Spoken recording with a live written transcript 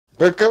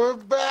They're coming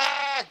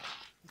back!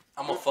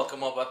 I'm gonna fuck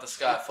him up out the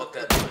sky. Fuck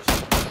that noise.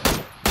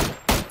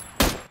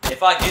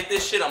 If I get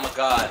this shit, I'm a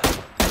god.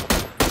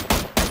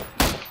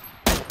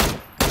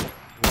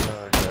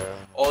 Oh, God.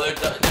 Oh, they're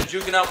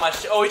juking out my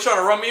shit. Oh, he's trying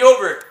to run me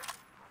over.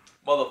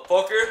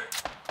 Motherfucker.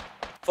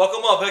 Fuck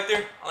him up,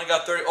 Hector. I only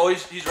got 30. Oh,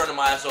 he's running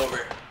my ass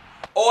over.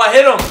 Oh, I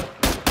hit him.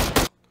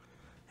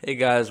 Hey,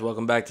 guys.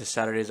 Welcome back to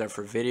Saturdays Are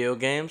for Video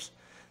Games.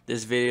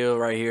 This video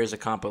right here is a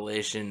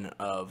compilation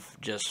of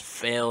just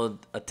failed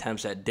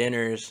attempts at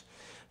dinners,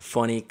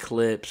 funny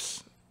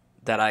clips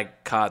that I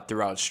caught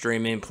throughout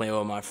streaming, playing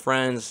with my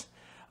friends,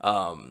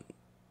 trying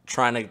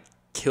to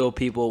kill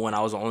people when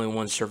I was the only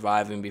one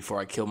surviving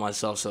before I killed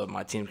myself so that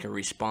my team can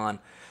respawn.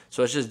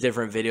 So it's just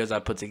different videos I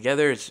put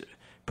together. It's a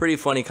pretty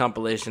funny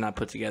compilation I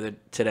put together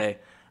today.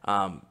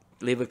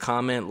 Leave a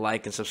comment,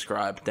 like, and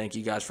subscribe. Thank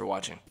you guys for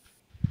watching.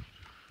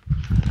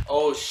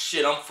 Oh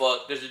shit, I'm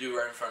fucked. There's a dude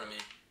right in front of me.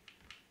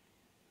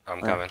 I'm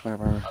coming. I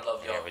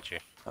love y'all. Yeah, with you.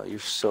 Oh,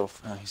 he's so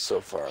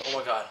far. Oh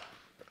my god.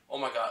 Oh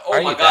my god.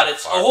 Oh my god,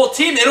 it's a whole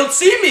team. They don't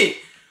see me.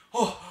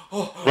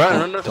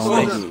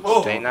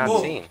 They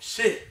not seen.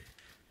 Shit.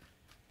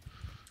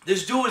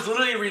 This dude was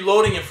literally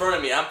reloading in front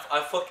of me.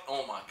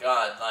 Oh my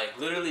god. Like,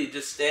 literally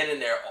just standing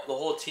there. The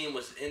whole team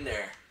was in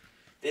there.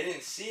 They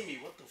didn't see me.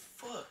 What the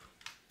fuck?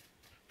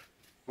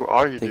 Where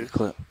are you, Take dude? a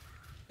clip.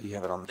 You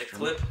have it on the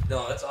stream? Clip?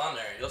 No, it's on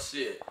there. You'll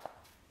see it.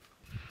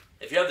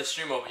 If you have the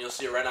stream open, you'll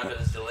see it right now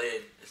because it's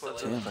delayed. It's delayed.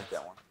 Tim, like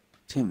that one.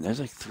 Tim, there's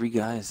like 3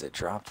 guys that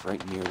dropped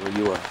right near where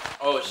you are.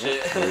 Oh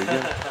shit.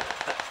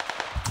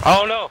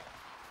 Oh no!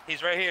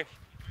 He's right here.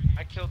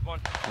 I killed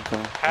one.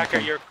 Okay. Hacker,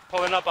 you're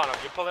pulling up on him.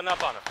 You're pulling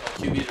up on him. Oh,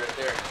 QB's right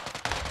there.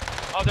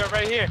 Oh, they're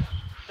right here.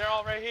 They're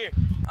all right here.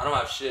 I don't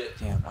have shit.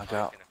 Damn, I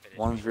got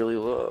one's really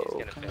low.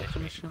 He's gonna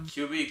finish me.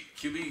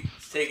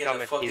 QB's taking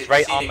the fucking He's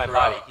right on scenic my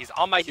route. body. He's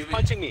on my. He's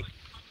punching me.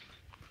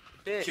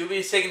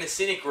 QB's taking the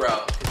scenic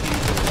route.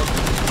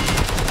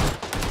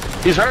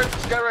 He's hurt.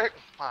 This guy right here.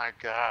 My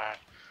God.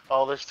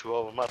 Oh, there's 2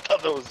 of them. I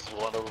thought there was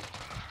 1 of them.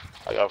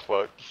 I got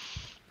fucked.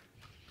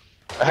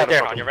 Right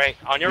there, on your right.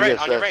 On your right.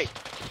 On your right.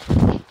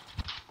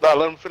 No,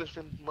 let him finish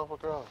the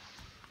motherfucker off.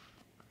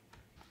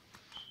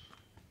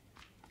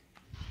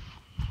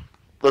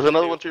 There's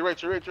another one to your right.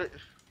 To your right. To your right.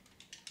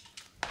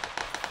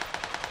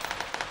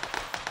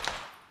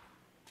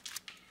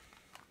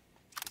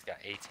 He's got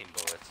 18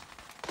 bullets.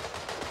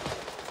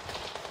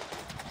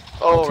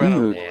 Oh, right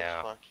on.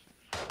 Yeah.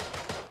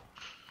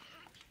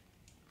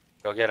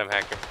 Go get him,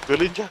 Hacker.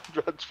 Billy John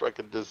Drugs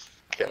fucking just.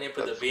 I need to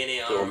put the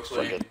beanie on real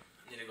quick. I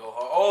need to go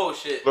hard. Oh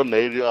shit. No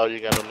nade. Oh, you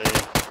got no nade.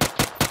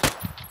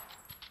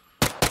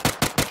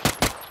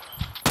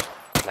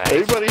 Nice.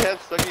 Everybody has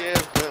sucky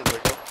ass guns.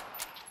 Like,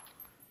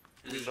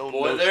 is this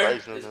boy there?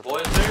 Is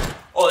boy there?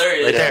 Oh, there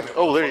he is. Right there.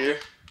 Oh, there he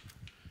is.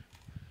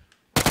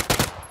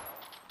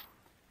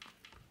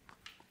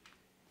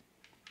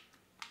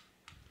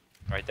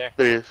 Right there.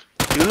 There he is.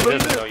 He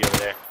doesn't know you were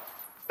there.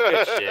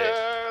 Good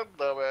shit.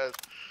 Dumbass.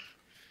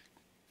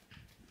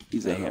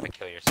 He's You're a gonna hammer.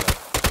 kill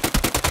yourself.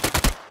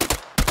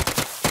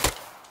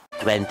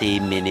 20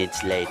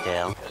 minutes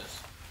later.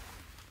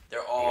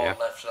 They're all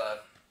left side.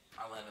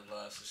 I landed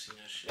last to see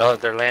this shit. Oh,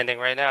 they're landing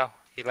right now.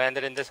 He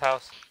landed in this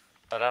house,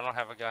 but I don't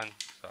have a gun,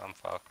 so I'm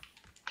fucked.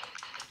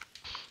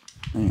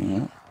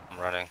 Yeah. I'm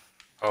running.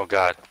 Oh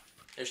god.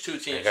 There's 2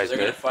 teams, guys so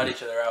they're good? gonna fight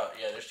each other out.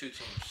 Yeah, there's 2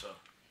 teams, so.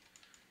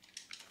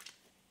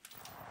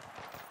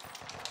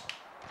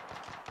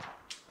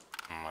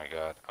 Oh my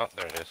god. Oh,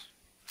 there it is.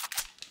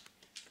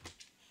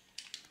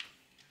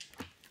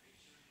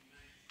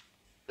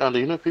 John, do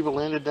you know if people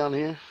landed down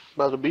here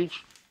by the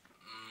beach?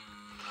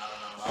 I don't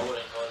know. I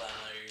wouldn't go down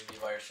there. You'd be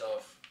by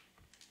yourself.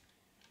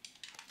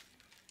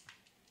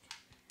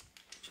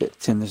 Shit,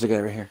 Tim, there's a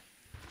guy right here.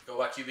 Go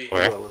by QB.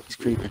 Where? He's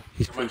creeping.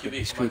 He's Come on, creeping. QB,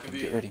 He's come on, creeping.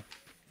 QB. Get ready.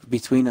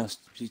 Between us.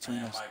 Between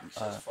Man, us. Mike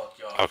says fuck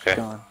y'all. Okay.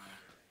 Gone.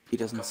 He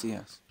doesn't see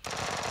us.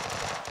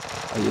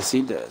 Oh, yes,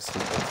 he does. He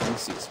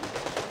sees me.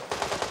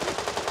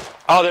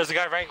 Oh, there's a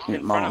guy right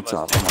Hit in front of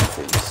Molotov us. in my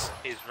face.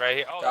 He's right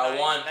here. Oh, Got nice,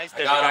 one. nice. I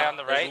There's a got guy him. on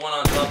the There's right. one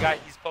on top. Guy,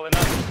 he's pulling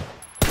up.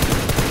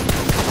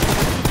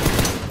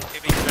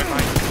 Maybe he's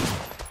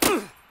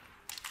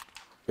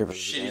mine.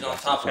 Shit, he's on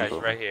top. Guy's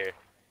right here.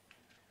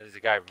 There's a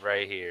guy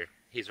right here.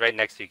 He's right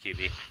next to you,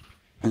 QB.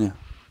 I know.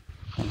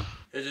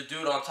 There's a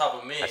dude on top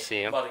of me. I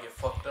see him. I'm about to get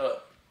fucked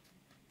up.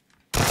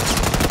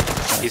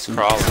 He's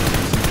crawling.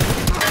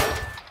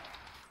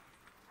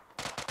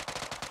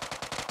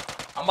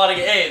 I'm about to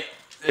get. Hey,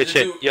 Good there's a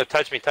shit. dude. Yo,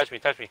 touch me, touch me,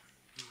 touch me.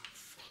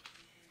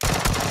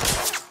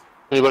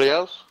 Anybody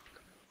else?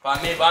 By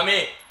me, by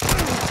me.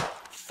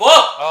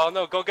 Fuck! Oh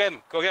no, go get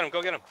him. Go get him,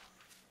 go get him.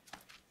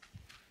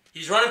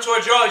 He's running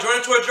towards y'all. He's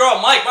running towards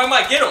y'all. Mike,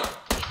 get him.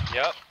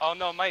 Yep. Oh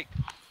no, Mike.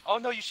 Oh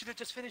no, you should have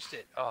just finished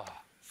it. Oh.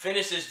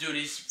 Finish this dude.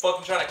 He's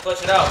fucking trying to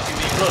clutch it out.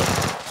 QB, look.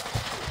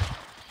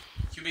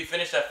 QB,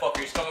 finish that fucker.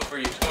 He's coming for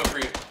you. He's coming for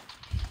you.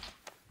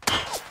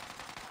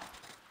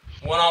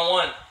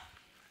 1-on-1.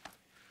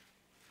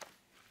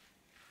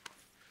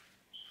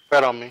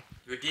 Right on me.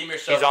 Redeem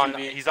yourself. He's on.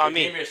 QB. He's on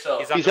me. Redeem yourself.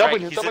 He's on He's the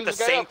helping, right. he's He's at helping the this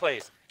guy same up.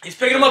 place. He's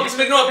picking him up. He's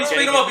picking him up. He's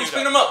picking him up. He's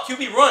picking him up.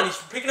 QB, run. He's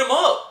picking him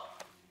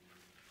up.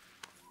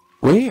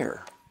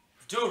 Where?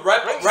 Dude,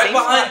 right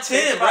behind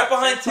Tim. Right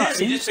behind Tim.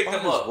 He just picked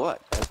him up.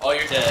 What? Oh,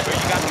 you're dead. Where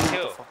you got the What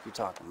kill? the fuck you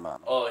talking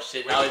about? Oh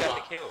shit! Where Now you he's got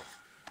on. the kill?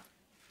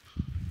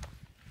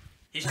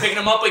 He's picking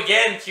him up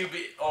again, QB.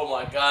 Oh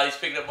my god, he's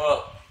picking him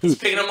up. He's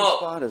picking him up.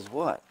 Spot is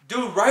what?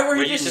 Dude, right where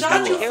he just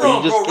shot you He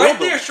from, just bro. killed Right him.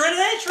 there, straight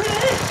ahead, straight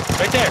ahead.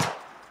 Right there.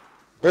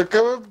 They're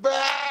coming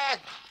back.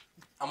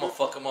 I'm gonna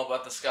fuck him up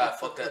out the sky.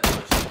 Fuck that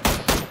noise.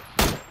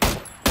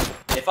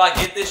 If I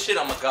get this shit,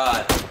 I'm a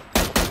god.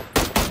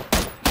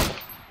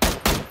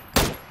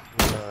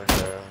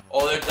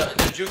 Oh, they're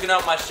juking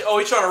out my shit. Oh,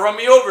 he's trying to run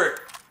me over.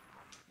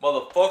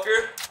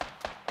 Motherfucker.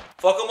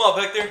 Fuck him up,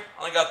 Hector. I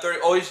only got 30.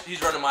 Oh,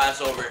 he's running my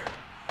ass over.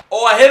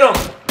 Oh, I hit him.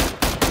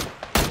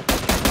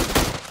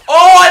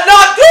 Oh, I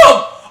knocked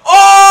him.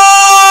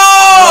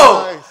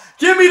 Oh! Nice.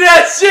 Give me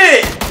that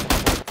shit,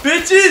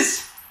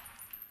 bitches.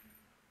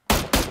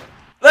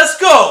 Let's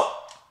go.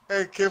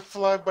 Hey, keep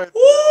flying by.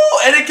 Woo!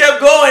 And it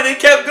kept going. It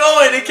kept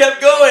going. It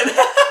kept going.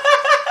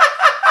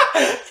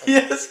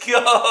 Let's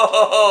go.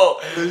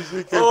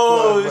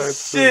 Oh,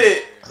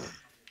 shit.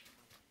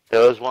 Yeah,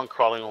 there's one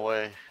crawling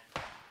away.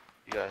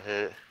 You got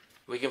hit.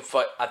 We can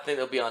fuck. I think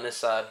they'll be on this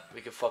side. We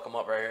can fuck them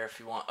up right here if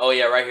you want. Oh,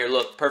 yeah, right here.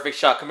 Look. Perfect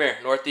shot. Come here.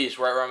 Northeast.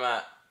 Right where I'm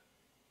at.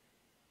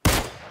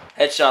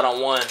 Headshot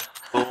on one.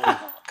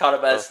 Caught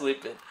him as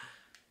sleeping.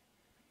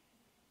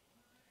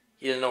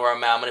 He doesn't know where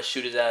I'm at. I'm going to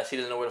shoot his ass. He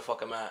doesn't know where the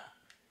fuck I'm at.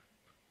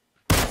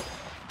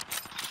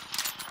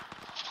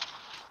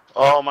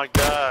 Oh my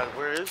god,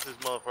 where is this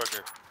motherfucker?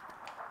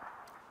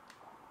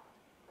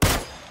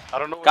 I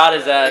don't know. Got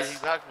his ass.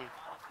 He knocked me.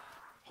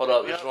 Hold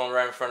up. There's one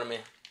right in front of me.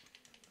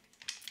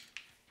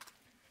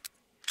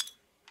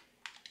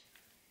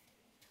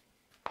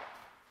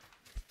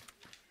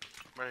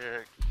 Right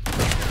here.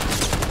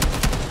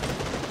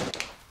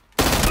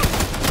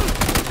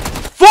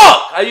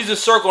 Fuck! I used a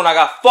circle and I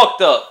got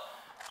fucked up.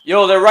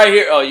 Yo, they're right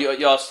here. Oh,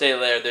 y'all stay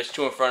there. There's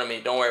two in front of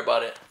me. Don't worry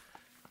about it.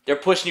 They're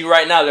pushing you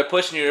right now. They're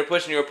pushing you. They're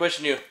pushing you. They're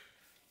pushing you.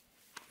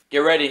 Get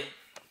ready.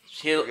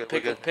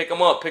 Pick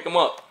him up. Pick him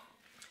up.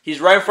 He's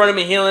right in front of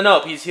me healing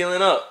up. He's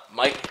healing up.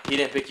 Mike, he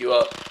didn't pick you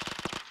up.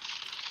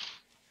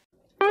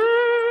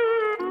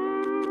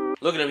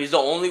 Look at him. He's the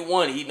only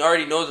one. He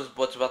already knows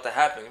what's about to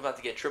happen. He's about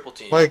to get triple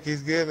team. Mike,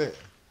 he's getting it.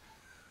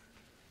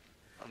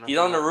 He's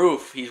on the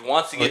roof. He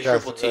wants to get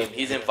triple team.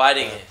 He's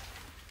inviting it.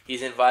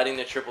 He's inviting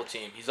the triple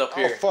team. He's up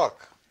here. Oh,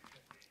 fuck.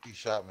 He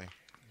shot me.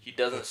 He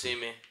doesn't see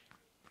me.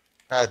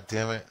 God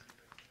damn it.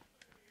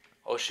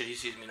 Oh shit, he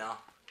sees me now.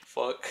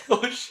 Fuck.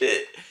 Oh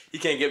shit. He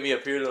can't get me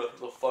up here,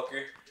 little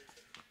fucker.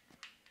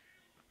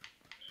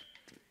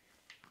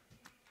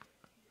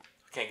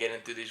 I can't get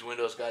in through these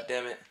windows, god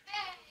damn it.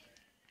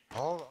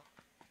 Hold on.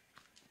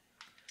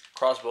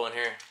 Crossbow in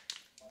here.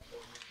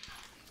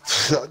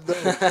 Shit.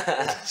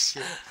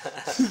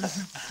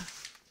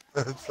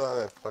 That's all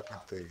that fucking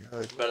thing.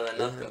 Better than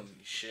nothing,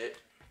 you shit.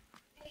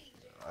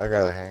 I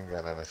got a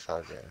handgun and a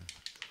shotgun.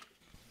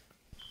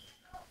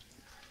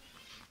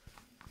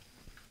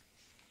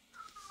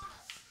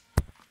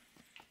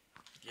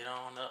 Get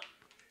on up.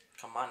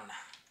 Come on now.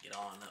 Get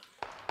on up.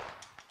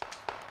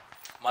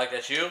 Mike,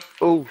 that's you?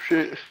 Oh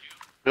shit.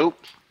 Nope.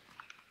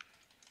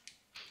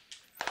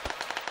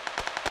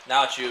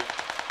 Now it's you.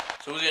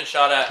 So who's getting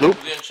shot at? Nope.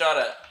 Who's getting shot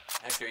at?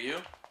 Hector, you?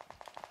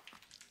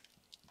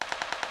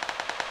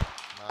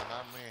 Nah,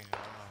 not me. I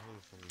don't know who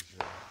the fuck is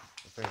shooting.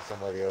 I think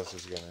somebody else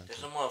is getting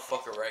There's into a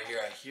motherfucker right here.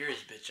 I hear his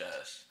bitch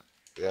ass.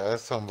 it. Yeah,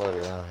 that's somebody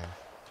around here.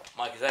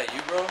 Mike, is that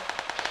you, bro?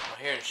 I'm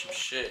hearing some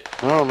shit.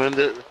 No, man,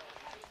 they're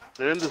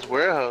in this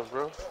warehouse,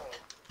 bro.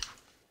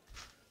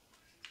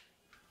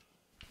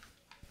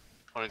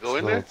 Wanna go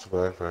in there? It's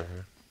back right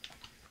here.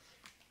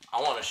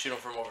 I want to shoot him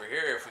from over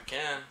here if we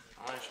can.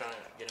 I ain't trying to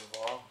get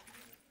involved.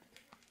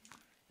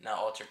 Now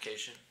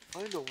altercation.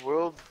 Why in the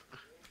world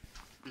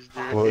is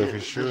there? Well, if you're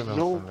shooting them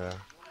from there,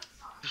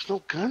 there's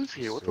no guns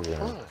here. What the Yeah.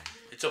 fuck?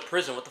 It's a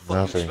prison. What the fuck do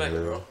you Nothing, expect,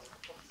 dude. bro?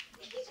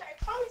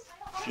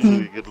 It's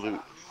usually good loot.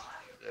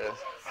 Yeah.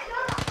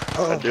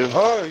 I do.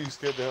 Oh, you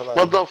scared the hell out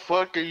of me.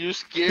 Motherfucker, you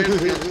scared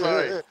me. I'm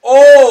sorry.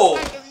 Oh!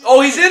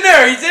 Oh, he's in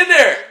there! He's in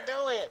there!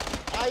 knew it.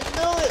 I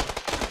knew it.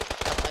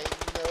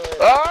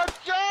 Oh,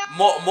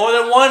 God! More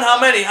than one? How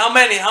many? How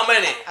many? How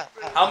many?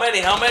 How many?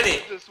 How many?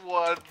 Just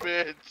one,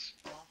 bitch.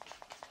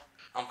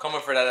 I'm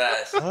coming for that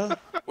ass. Huh?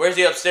 Where's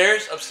he?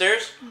 Upstairs?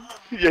 Upstairs?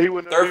 Yeah, he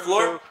went up Third here,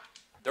 floor?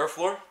 Third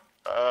floor?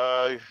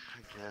 I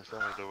guess I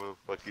don't know where the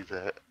fuck he's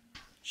at.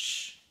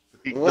 Shh.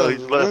 No, he's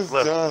left.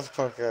 Where's John's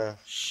punk ass?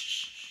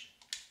 Shh.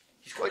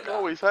 He's coming Like down.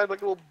 always, hide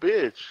like a little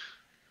bitch.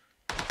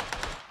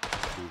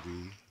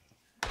 BB.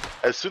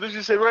 As soon as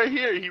you said right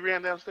here, he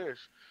ran downstairs.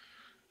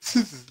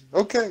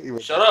 Okay. you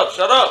went Shut up,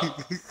 shut up.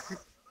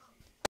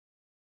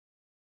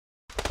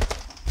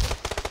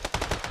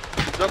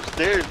 He's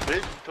upstairs,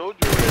 bitch. I told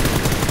you already.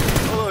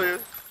 Oh, yeah.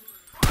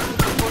 What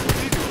the fuck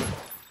is he doing?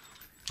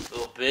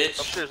 Little bitch.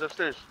 Upstairs,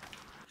 upstairs.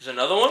 There's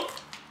another one?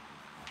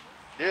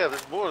 Yeah,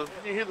 there's more.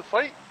 Didn't you hear the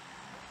fight?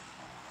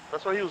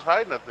 That's why he was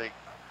hiding, I think.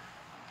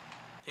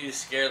 He was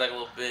scared like a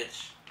little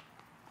bitch.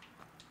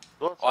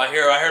 Go Oh, I outside.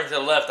 hear him to the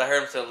left. I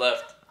heard him to the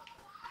left.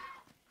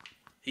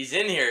 He's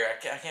in here.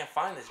 I can't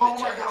find this bitch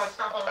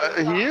ass.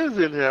 He is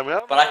in here,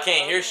 man. But I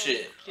can't hear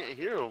shit. Can't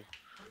hear him.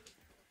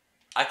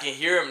 I can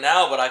hear him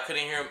now, but I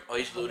couldn't hear him. Oh,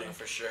 he's looting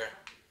for sure.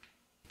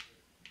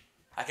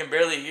 I can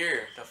barely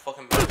hear the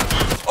fucking.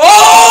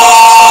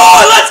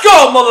 Oh, let's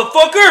go,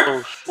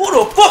 motherfucker! Who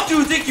the fuck do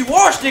you think you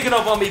are sneaking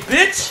up on me,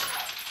 bitch?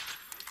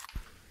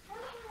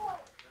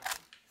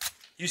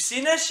 You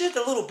seen that shit?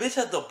 The little bitch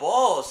had the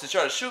balls to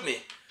try to shoot me,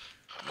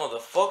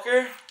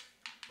 motherfucker.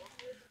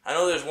 I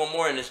know there's one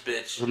more in this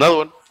bitch. There's another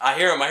one. I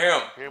hear him. I hear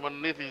him. Hear him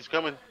underneath. He's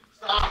coming.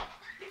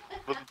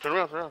 Look, turn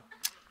around. Turn around.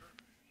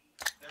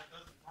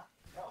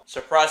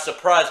 Surprise,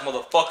 surprise,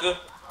 motherfucker.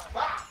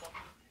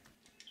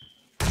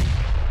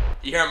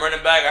 You hear him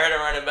running back? I heard him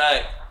running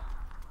back.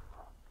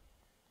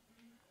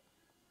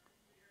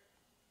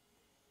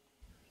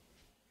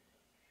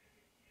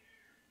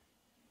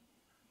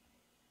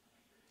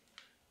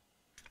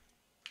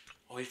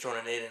 Oh, he's throwing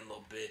a nade in,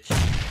 little bitch.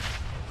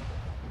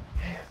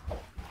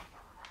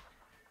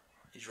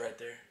 He's right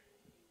there.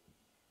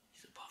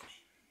 He's above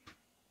me.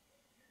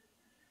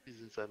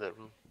 He's inside that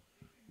room.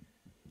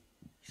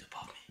 He's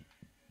above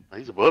me.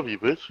 He's above you,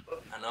 bitch.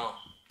 I know.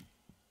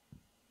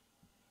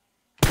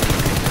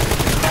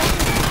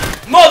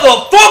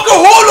 Motherfucker,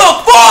 who the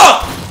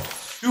fuck?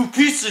 You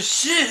piece of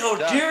shit, how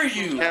dare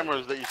you?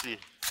 Cameras that you see.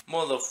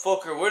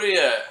 Motherfucker, where they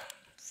at?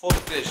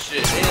 Fuck this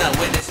shit. They not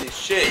witnessing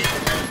shit.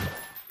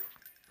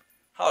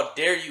 How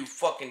dare you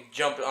fucking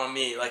jump on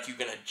me like you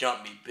gonna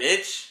jump me,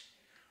 bitch?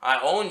 I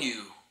own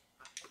you.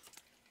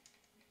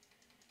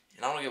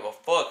 And I don't give a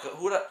fuck.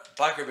 Who that?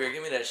 Biker Bear,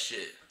 give me that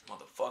shit,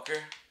 motherfucker.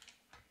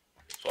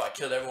 So I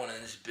killed everyone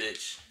in this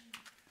bitch.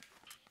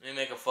 Let me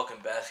make a fucking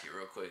basket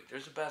real quick.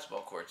 There's a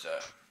basketball courts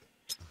out.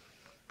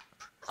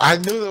 I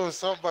knew there was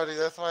somebody.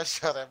 That's why I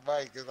shot at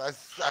Mike.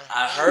 Cause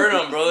I heard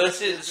him, bro. This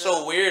shit is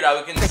so weird.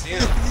 I couldn't see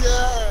him.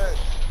 Yeah.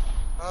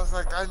 I was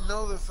like, I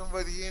know there's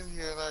somebody in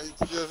here, and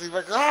I just he's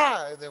like,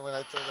 ah! And then when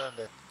I turned on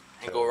there,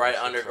 And go right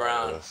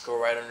underground. Go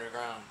right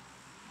underground.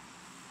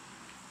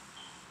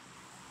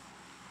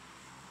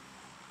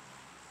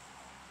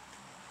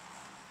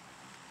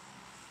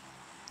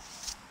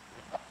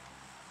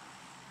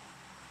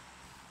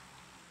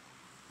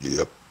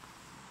 Yep.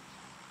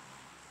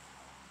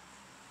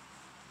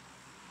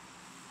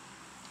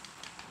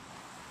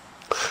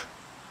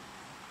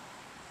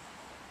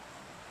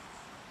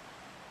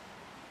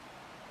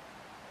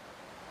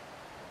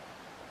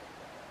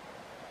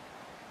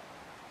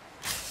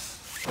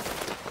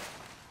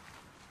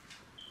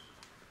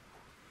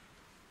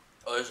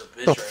 Oh, there's a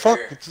bitch The right fuck?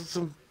 here. It's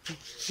some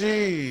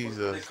Jesus.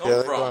 Where did they come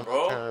they're from, going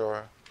bro? to turn it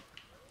over.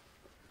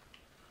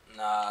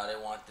 Nah, they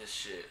want this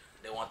shit.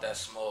 They want that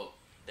smoke.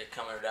 They're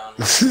coming down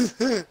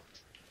here.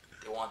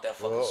 They want that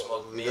fucking Well,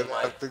 smoke. we're Me and gonna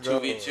Mike. have to go.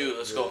 2v2.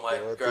 Let's Yeah, go, they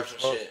Mike. want Grab the some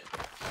smoke. shit.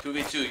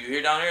 2v2. You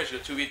here down here? Let's go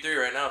 2v3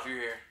 right now if you're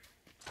here.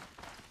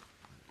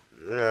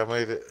 Yeah, I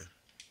made it.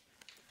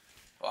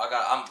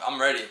 Oh, I'm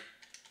ready.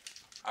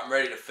 I'm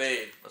ready to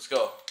fade. Let's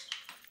go.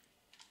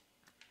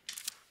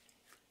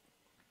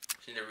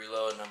 Just need to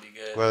reload and I'll be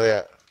good. Where they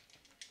at?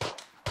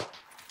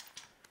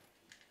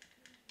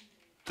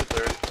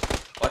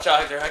 Watch out,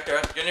 Hector.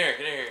 Hector, get in here.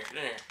 Get in here. Get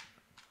in here.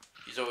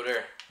 He's over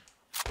there.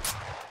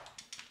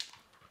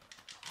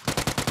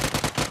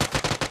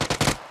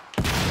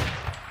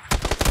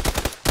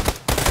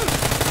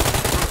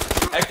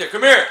 Hector,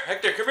 come here.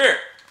 Hector, come here.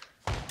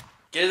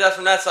 Get his ass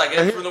from that side.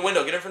 Get him from the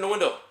window. Get him from the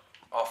window.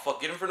 Oh, fuck.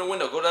 Get him from the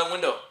window. Go to that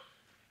window.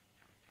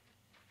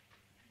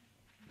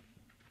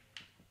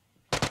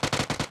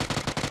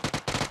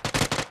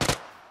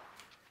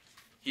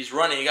 He's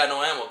running. He got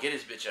no ammo. Get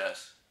his bitch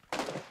ass.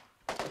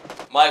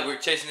 Mike, we're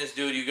chasing this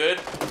dude. You good?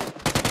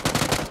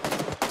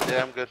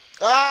 Yeah, I'm good.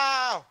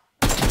 Ah!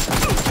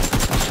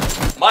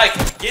 Mike,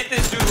 get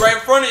this dude right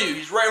in front of you.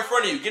 He's right in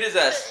front of you. Get his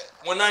ass.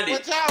 190.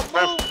 Watch out!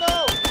 Move!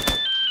 No!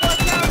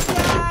 Watch out,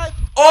 God!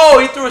 Oh,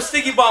 he threw a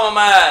sticky bomb on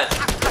my ass.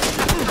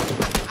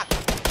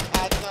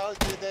 I told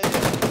you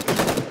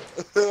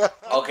they.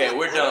 Okay,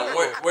 we're done.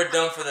 We're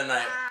done for the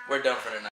night. We're done for the night.